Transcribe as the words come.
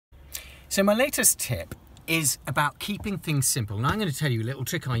So my latest tip is about keeping things simple. And I'm going to tell you a little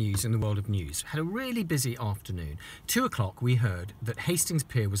trick I use in the world of news. Had a really busy afternoon. 2 o'clock we heard that Hastings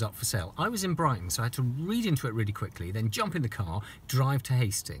Pier was up for sale. I was in Brighton, so I had to read into it really quickly, then jump in the car, drive to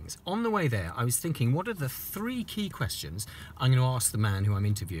Hastings. On the way there, I was thinking, what are the 3 key questions I'm going to ask the man who I'm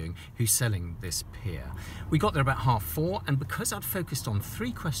interviewing who's selling this pier? We got there about 4:30, and because I'd focused on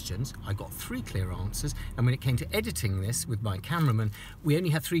 3 questions, I got 3 clear answers. And when it came to editing this with my cameraman, we only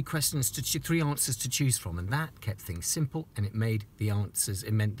had 3 answers to choose from. And that kept things simple, and it meant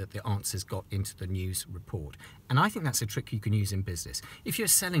that the answers got into the news report. And I think that's a trick you can use in business. If you're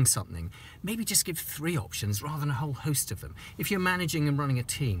selling something, maybe just give 3 options rather than a whole host of them. If you're managing and running a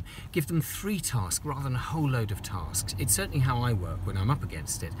team, give them 3 tasks rather than a whole load of tasks. It's certainly how I work when I'm up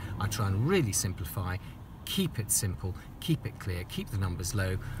against it. I try and really simplify, keep it simple, keep it clear, keep the numbers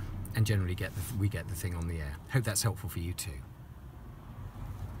low, and generally we get the thing on the air. Hope that's helpful for you too.